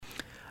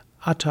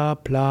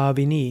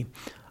Attaplavini,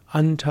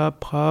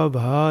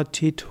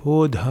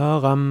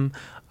 Antapravatitodharam,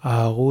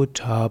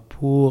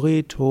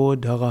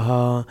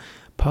 Arutapuritodharaha,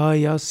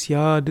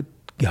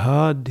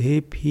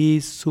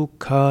 Payasyadghadepi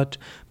Sukhat,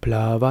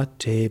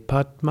 Plavate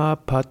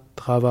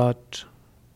Padmapatravat.